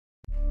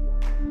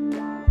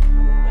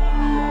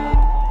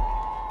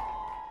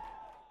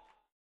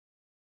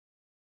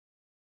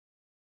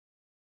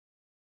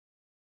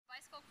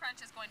bicycle crunch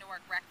is going to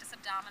work rectus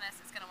abdominis,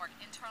 it's going to work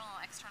internal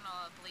and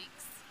external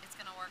obliques, it's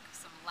going to work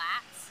some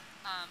lats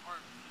or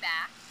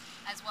back,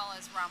 as well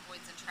as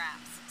rhomboids and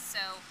traps.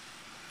 So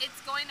it's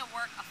going to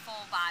work a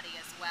full body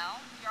as well.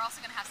 You're also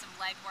going to have some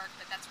leg work,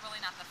 but that's really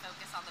not the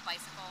focus on the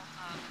bicycle.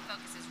 The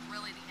focus is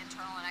really the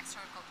internal and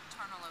external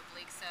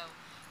obliques, so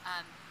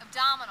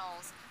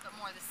abdominals, but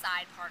more the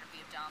side part of the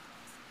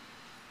abdominals.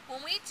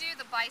 When we do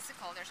the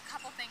bicycle, there's a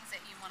couple things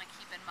that you want to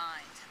keep in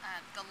mind.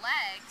 The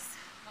legs,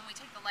 when we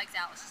take the legs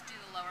out, let's just do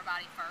the lower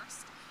body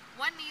first.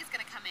 One knee is going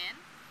to come in,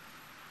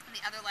 and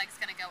the other leg's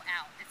going to go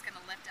out. It's going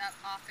to lift up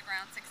off the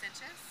ground 6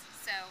 inches.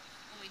 So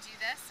when we do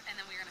this, and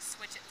then we're going to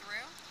switch it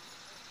through.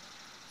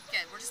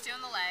 Good, we're just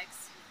doing the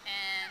legs,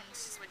 and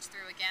switch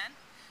through again.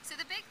 So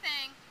the big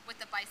thing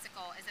with the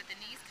bicycle is that the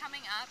knees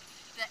coming up,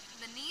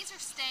 the knees are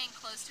staying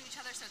close to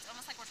each other, so it's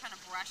almost like we're trying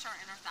to brush our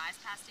inner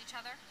thighs past each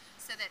other,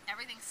 so that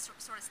everything's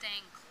sort of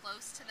staying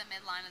close to the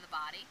midline of the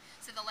body,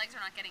 so the legs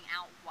are not getting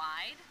out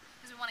wide,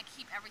 because we want to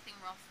keep everything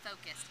real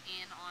focused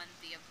in on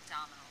the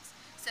abdominals.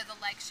 So the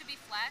legs should be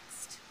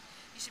flexed.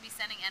 You should be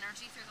sending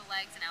energy through the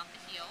legs and out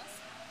the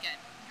heels. Good.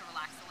 You can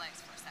relax the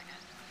legs for a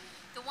second.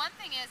 The one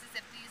thing is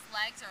if these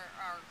legs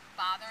are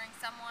bothering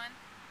someone,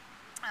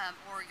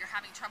 or you're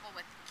having trouble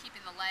with keeping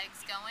the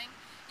legs going,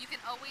 you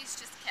can always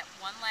just keep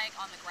one leg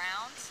on the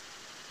ground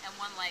and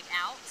one leg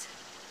out.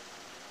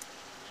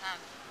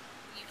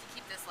 You can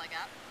keep this leg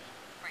up,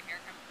 right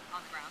here, on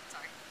the ground,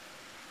 sorry.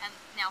 And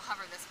now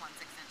hover this one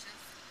 6 inches,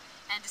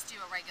 and just do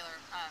a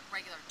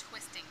regular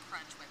twisting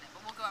crunch with it,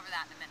 but we'll go over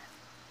that in a minute.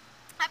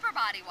 Upper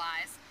body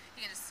wise,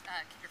 you can just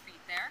keep your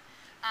feet there.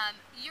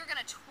 You're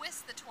going to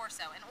twist the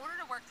torso. In order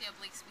to work the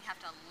obliques, we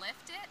have to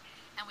lift it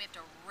and we have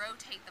to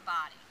rotate the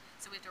body.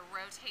 So we have to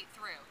rotate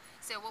through.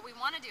 So what we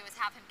want to do is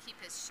have him keep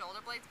his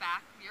shoulder blades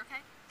back. You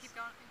okay? Keep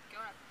going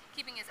up.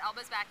 Keeping his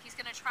elbows back. He's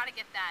going to try to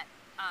get that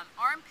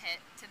armpit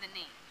to the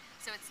knee.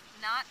 So it's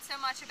not so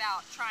much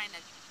about trying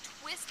to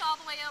twist all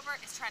the way over,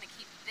 it's trying to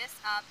keep this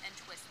up and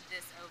twist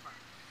this over.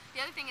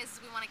 The other thing is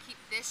we want to keep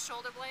this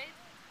shoulder blade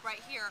right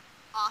here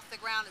off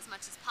the ground as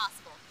much as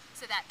possible.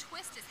 So that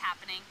twist is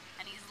happening,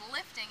 and he's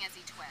lifting as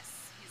he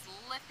twists. He's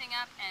lifting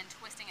up and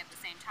twisting at the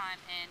same time,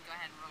 and go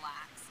ahead and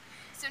relax.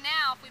 So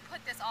now if we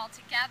put this all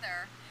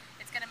together,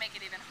 it's going to make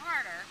it even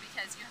harder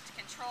because you have to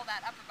control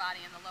that upper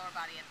body and the lower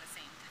body at the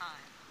same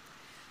time.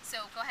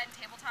 So go ahead and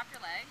tabletop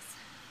your legs,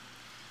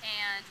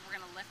 and we're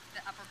going to lift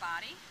the upper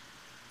body,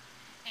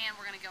 and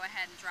we're going to go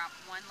ahead and drop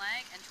one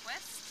leg and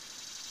twist,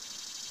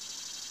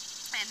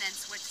 and then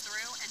switch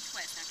through and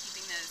twist. Now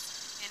keeping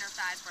those inner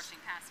thighs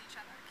brushing past each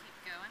other.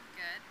 Keep going,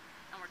 good.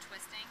 And we're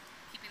twisting,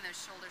 keeping those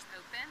shoulders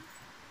open,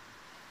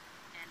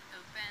 and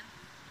open,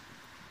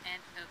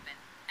 and open.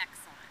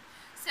 Excellent.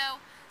 So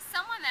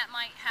someone that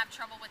might have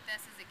trouble with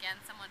this is,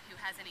 again, someone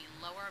who has any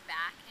lower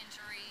back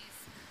injuries,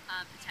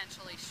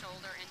 potentially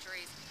shoulder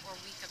injuries, or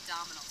weak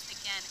abdominals.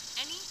 Again,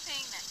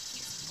 anything that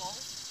keeps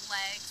both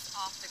legs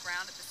off the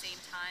ground at the same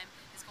time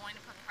is going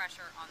to put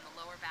pressure on the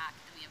lower back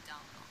and the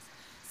abdominals.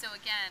 So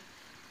again,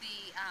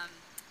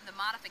 the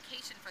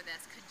modification for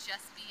this could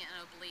just be an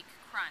oblique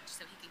crunch.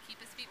 So he can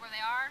keep his feet where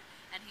they are,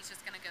 and he's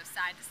just going to go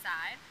side to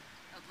side,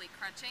 oblique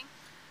crunching,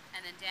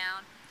 and then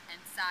down and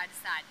side to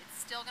side. It's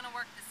still going to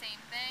work the same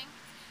thing.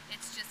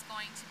 It's just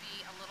going to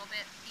be a little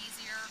bit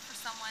easier for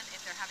someone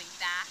if they're having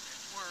back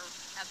or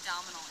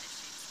abdominal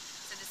issues.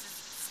 So this is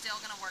still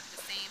going to work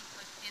the same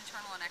with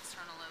internal and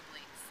external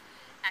obliques.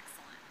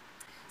 Excellent.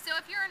 So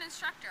if you're an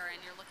instructor and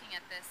you're looking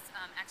at this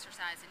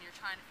exercise and you're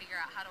trying to figure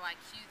out how do I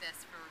cue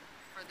this for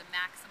the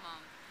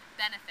maximum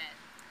benefit,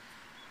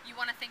 you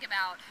want to think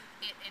about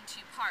it in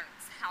 2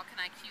 parts. How can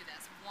I cue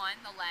this? One,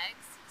 the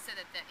legs, so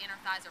that the inner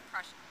thighs are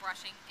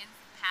brushing in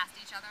past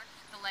each other.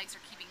 The legs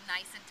are keeping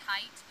nice and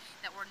tight,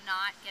 that we're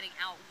not getting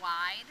out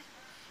wide.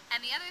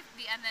 And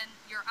then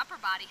your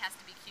upper body has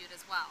to be cued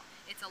as well.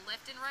 It's a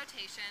lift and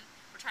rotation.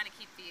 We're trying to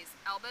keep these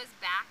elbows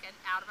back and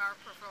out of our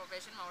peripheral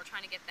vision while we're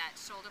trying to get that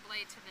shoulder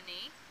blade to the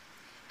knee.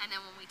 And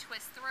then when we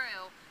twist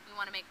through, we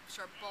want to make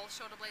sure both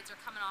shoulder blades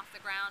are coming off the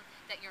ground,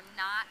 that you're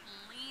not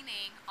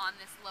leaning on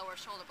this lower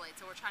shoulder blade.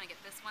 So we're trying to get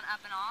this one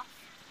up and off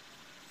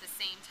at the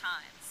same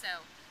time.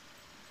 So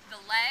the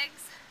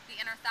legs, the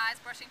inner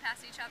thighs brushing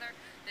past each other,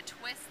 the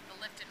twist,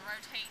 the lift and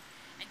rotate,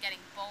 and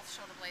getting both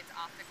shoulder blades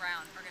off the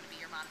ground are going to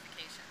be your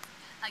modifications.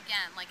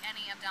 Again, like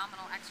any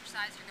abdominal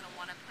exercise, you're going to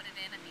want to put it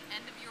in at the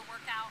end of your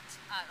workout,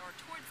 or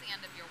towards the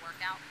end of your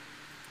workout,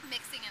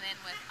 mixing it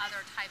in with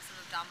other types of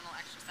abdominal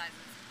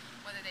exercises,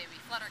 whether they be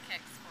flutter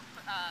kicks or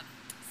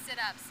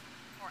sit-ups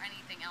or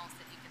anything else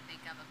that you can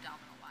think of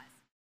abdominal.